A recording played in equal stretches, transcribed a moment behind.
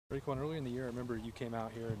Raekwon, earlier in the year, I remember you came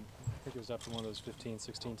out here, and I think it was after one of those 15,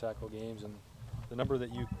 16 tackle games, and the number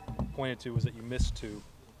that you pointed to was that you missed 2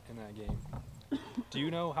 in that game. Do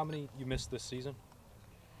you know how many you missed this season?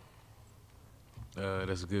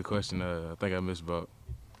 That's a good question. I think I missed about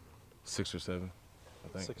 6 or 7. I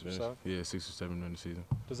think 6 or 7? Yeah, 6 or 7 during the season.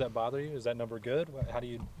 Does that bother you? Is that number good? How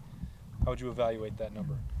would you evaluate that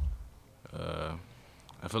number?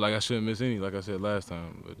 I feel like I shouldn't miss any, like I said last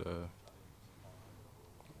time, but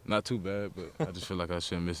not too bad. But I just feel like I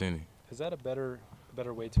shouldn't miss any. Is that a better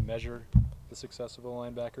way to measure the success of a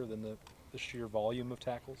linebacker than the sheer volume of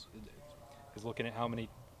tackles? Is looking at how many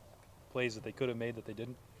plays that they could have made that they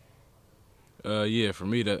didn't? Yeah, for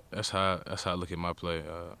me that's how I look at my play.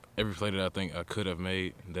 Every play that I think I could have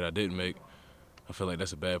made that I didn't make, I feel like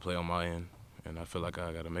that's a bad play on my end, and I feel like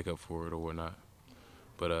I got to make up for it or whatnot.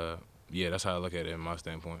 But yeah, that's how I look at it in my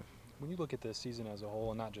standpoint. When you look at the season as a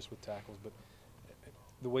whole, and not just with tackles, but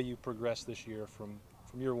the way you progressed this year from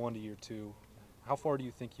year 1 to year 2, how far do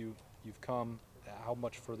you think you've come? How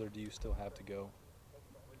much further do you still have to go?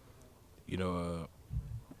 You know,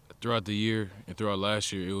 throughout the year and throughout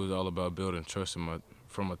last year, it was all about building trust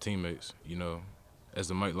from my teammates. You know,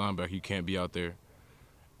 as a Mike linebacker, you can't be out there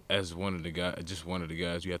as one of the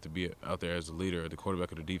guys. You have to be out there as the leader or the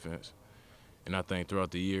quarterback of the defense. And I think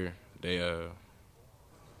throughout the year, they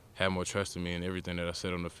had more trust in me, and everything that I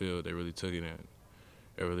said on the field, they really took it and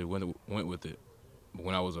they really went with it. But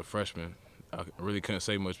when I was a freshman, I really couldn't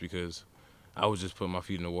say much because I was just putting my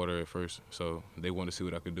feet in the water at first. So they wanted to see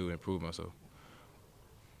what I could do and improve myself.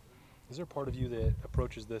 Is there part of you that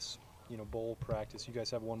approaches this, bowl practice? You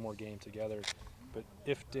guys have one more game together, but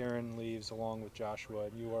if Darren leaves along with Joshua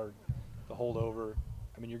and you are the holdover,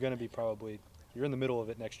 I mean, you're going to be you're in the middle of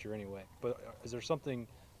it next year anyway. But is there something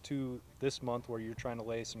to this month where you're trying to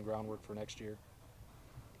lay some groundwork for next year?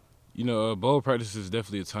 You know, bowl practice is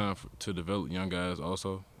definitely a time to develop young guys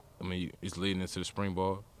also. I mean, it's leading into the spring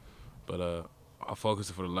ball. But our focus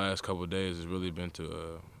for the last couple of days has really been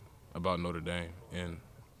about Notre Dame and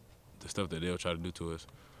the stuff that they'll try to do to us.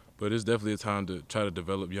 But it's definitely a time to try to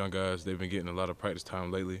develop young guys. They've been getting a lot of practice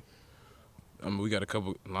time lately. I mean, we got a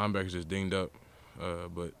couple linebackers that's dinged up,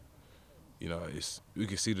 but we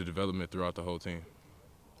can see the development throughout the whole team.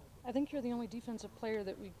 I think you're the only defensive player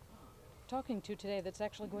that we're talking to today that's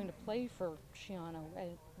actually going to play for Schiano.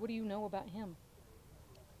 What do you know about him?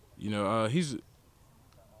 You know,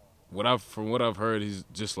 from what I've heard, he's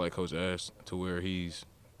just like Coach Ash, to where he's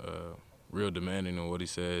real demanding on what he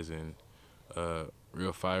says and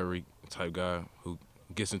real fiery type guy who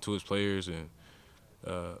gets into his players and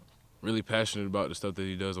really passionate about the stuff that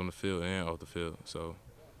he does on the field and off the field. So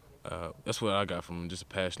that's what I got from him, just a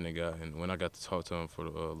passionate guy. And when I got to talk to him for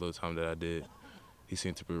the little time that I did, he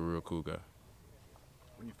seemed to be a real cool guy.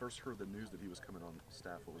 When you first heard the news that he was coming on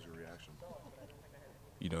staff, what was your reaction?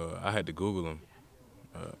 You know, I had to Google him.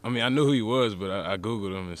 I mean, I knew who he was, but I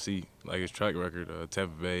Googled him and see like his track record,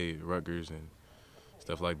 Tampa Bay, Rutgers, and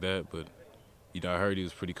stuff like that. But I heard he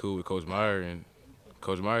was pretty cool with Coach Meyer, and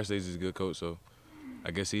Coach Meyer says he's a good coach, so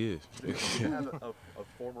I guess he is. Do you have a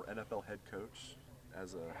former NFL head coach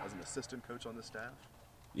as an assistant coach on the staff?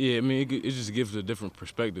 Yeah, I mean, it just gives a different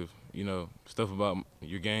perspective. You know, stuff about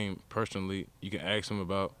your game personally, you can ask him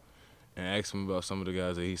about, and ask him about some of the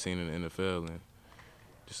guys that he's seen in the NFL, and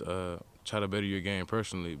just try to better your game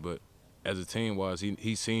personally. But as a team-wise,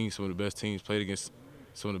 he's seen some of the best teams, played against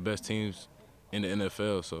some of the best teams in the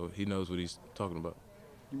NFL, so he knows what he's talking about.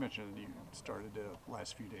 You mentioned you started the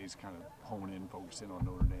last few days kind of hone in, focus in on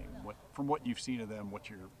Notre Dame. From what you've seen of them, what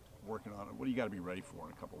you're working on, what do you got to be ready for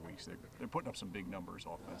in a couple of weeks? They're putting up some big numbers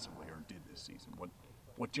offensively, or did this season.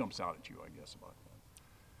 What jumps out at you, I guess, about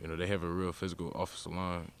that? You know, they have a real physical offensive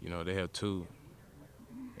line. You know, they have 2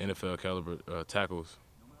 NFL caliber tackles,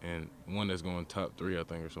 and one that's going top 3, I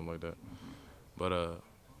think, or something like that. But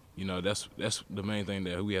you know, that's the main thing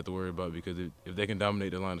that we have to worry about, because if they can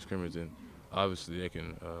dominate the line of scrimmage, then obviously they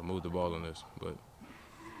can move the ball on this. But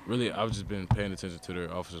really, I've just been paying attention to their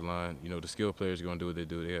offensive line. You know, the skilled players are going to do what they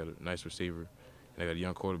do. They got a nice receiver, and they got a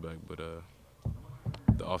young quarterback. But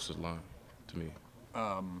the offensive line, to me.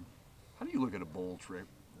 How do you look at a bowl trip,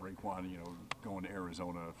 Raekwon, going to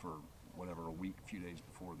Arizona for a week, a few days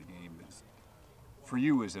before the game? For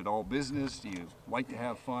you, is it all business? Do you like to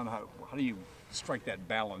have fun? How do you strike that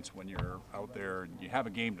balance when you're out there and you have a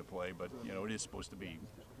game to play, but it is supposed to be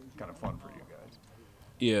kind of fun for you guys?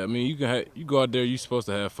 Yeah, I mean, you go out there, you're supposed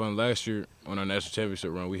to have fun. Last year on our national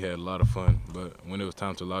championship run, we had a lot of fun, but when it was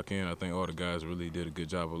time to lock in, I think all the guys really did a good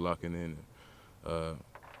job of locking in and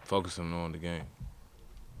focusing on the game.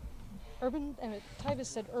 Tyvis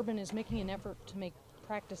said Urban is making an effort to make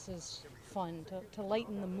practices fun, to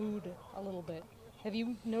lighten the mood a little bit. Have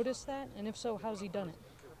you noticed that? And if so, how's he done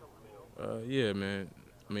it? Yeah, man.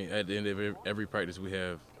 I mean, at the end of every practice, we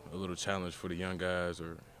have a little challenge for the young guys,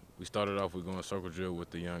 or we started off with going circle drill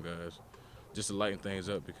with the young guys, just to lighten things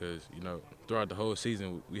up because, you know, throughout the whole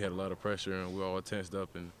season, we had a lot of pressure and we were all tensed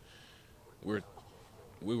up, and we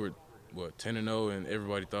were what, 10-0, and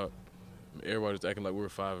everybody was acting like we were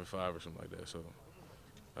 5-5 or something like that. So,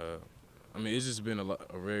 I mean, it's just been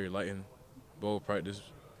a very lightened bowl practice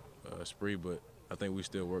spree, but I think we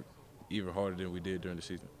still work even harder than we did during the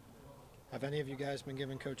season. Have any of you guys been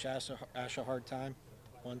giving Coach Ash a hard time?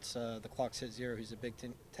 Once the clock's hit 0, he's a Big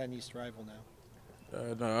Ten East rival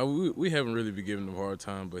now. No, we haven't really been giving him a hard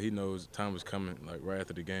time, but he knows time is coming. Like right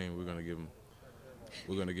after the game, we're gonna give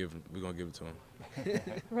it to him.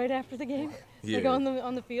 Right after the game? Yeah. Like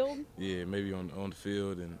on the field? Yeah, maybe on the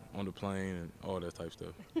field and on the plane and all that type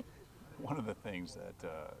stuff. One of the things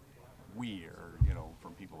that we are,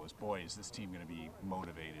 from people is, boy, is this team going to be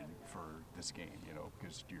motivated for this game,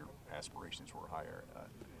 because your aspirations were higher.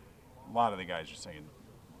 A lot of the guys are saying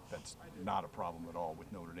that's not a problem at all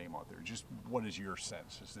with Notre Dame out there. Just what is your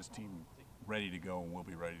sense? Is this team ready to go and will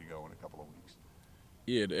be ready to go in a couple of weeks?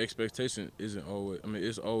 Yeah, the expectation isn't always. I mean,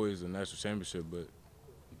 it's always a national championship, but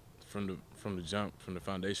from the jump, from the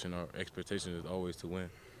foundation, our expectation is always to win.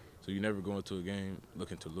 So you never go into a game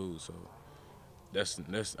looking to lose. So that's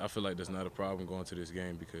I feel like that's not a problem going to this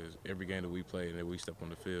game, because every game that we play and that we step on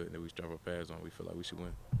the field and that we strap our pads on, we feel like we should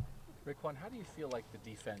win. Raekwon, how do you feel like the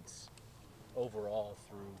defense overall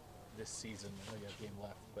through this season, I know you have a game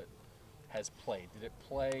left, but has played? Did it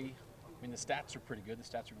play? I mean, the stats are pretty good. The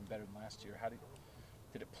stats are even better than last year.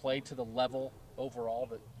 Did it play to the level overall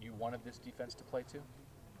that you wanted this defense to play to?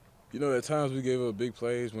 At times we gave up big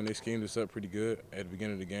plays when they schemed us up pretty good at the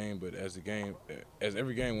beginning of the game, but as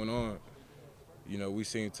every game went on, we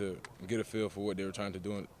seemed to get a feel for what they were trying to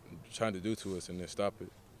do to us and then stop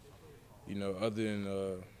it. Other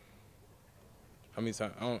than how many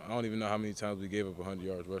times, I don't even know how many times we gave up 100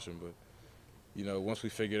 yards rushing, but once we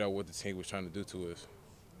figured out what the team was trying to do to us,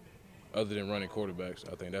 other than running quarterbacks,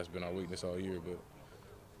 I think that's been our weakness all year. But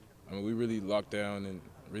I mean, we really locked down and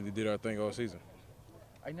really did our thing all season.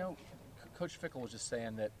 I know Coach Fickle was just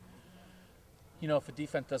saying that, if a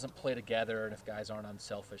defense doesn't play together and if guys aren't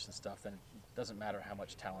unselfish and stuff, then it doesn't matter how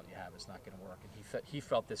much talent you have, it's not going to work. And he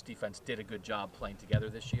felt this defense did a good job playing together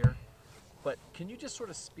this year. But can you just sort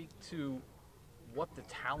of speak to what the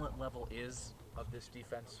talent level is of this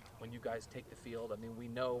defense when you guys take the field? I mean, we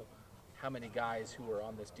know how many guys who are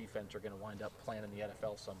on this defense are going to wind up playing in the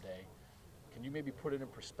NFL someday. Can you maybe put it in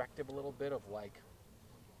perspective a little bit of like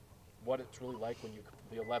what it's really like when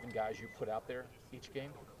the 11 guys you put out there each game?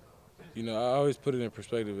 I always put it in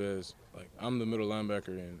perspective as like I'm the middle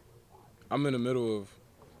linebacker and I'm in the middle of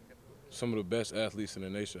some of the best athletes in the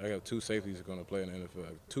nation. I got 2 safeties that are going to play in the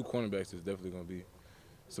NFL. 2 cornerbacks is definitely going to be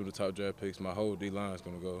some of the top draft picks. My whole D-line is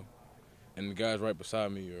going to go. And the guys right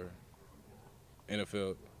beside me are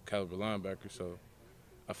NFL caliber linebackers. So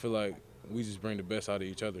I feel like we just bring the best out of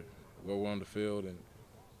each other while we're on the field. And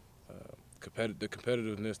the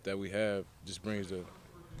competitiveness that we have just brings the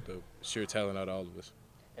sheer talent out of all of us.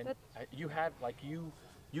 And you have, like, you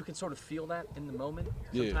can sort of feel that in the moment.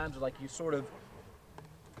 Yeah. Sometimes, like, you sort of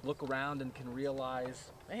look around and can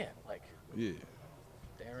realize, man, like, yeah,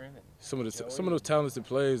 Darren and some of Joey. those talented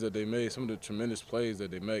plays that they made, some of the tremendous plays that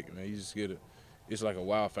they make, man, you just get it's like a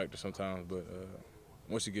wow factor sometimes. But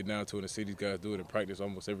once you get down to it and see these guys do it in practice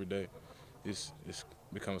almost every day, it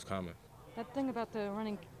becomes common. That thing about the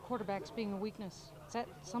running quarterbacks being a weakness, is that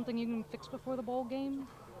something you can fix before the bowl game?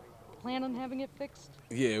 Plan on having it fixed?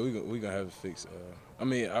 Yeah, we gonna have it fixed. I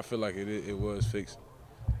mean, I feel like it was fixed.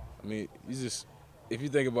 I mean, if you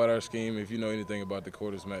think about our scheme, if you know anything about the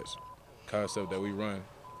quarters match concept that we run,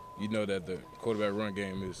 you know that the quarterback run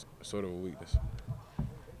game is sort of a weakness.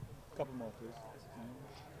 Couple more, please.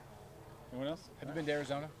 Anyone else? Have you been to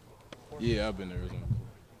Arizona? Yeah, I've been to Arizona,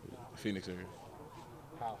 Phoenix area.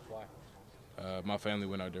 How? Why? My family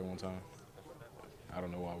went out there one time. I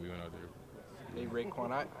don't know why we went out there. Hey,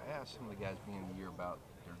 Raekwon, I asked some of the guys beginning of the year about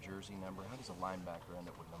their jersey number. How does a linebacker end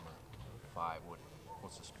up with number 5?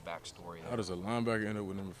 What's this backstory there? How does a linebacker end up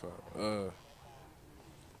with number 5?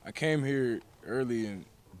 I came here early in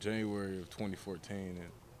January of 2014, and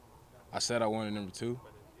I said I wanted number 2,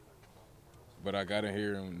 but I got in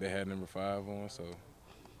here and they had number 5 on, so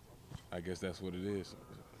I guess that's what it is.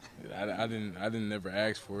 I didn't never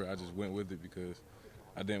ask for it. I just went with it because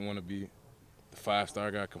I didn't want to be the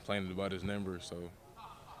 5-star guy complaining about his number, so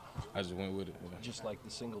I just went with it. Just like the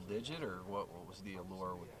single digit, or what was the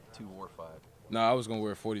allure with 2 or 5? No, I was gonna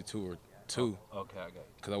wear 42 or 2 Okay, I got you.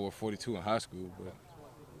 because I wore 42 in high school, but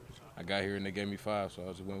I got here and they gave me 5, so I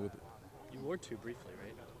just went with it. You wore 2 briefly,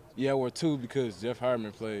 right? Yeah, I wore 2 because Jeff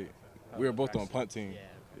Hartman played. We were both on punt team. Yeah.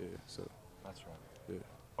 Yeah, so That's right. yeah.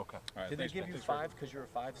 Okay. All right, Did they thanks, give Paul. you Thanks, Rick. 5 because you're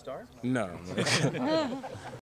a 5-star? No. Man.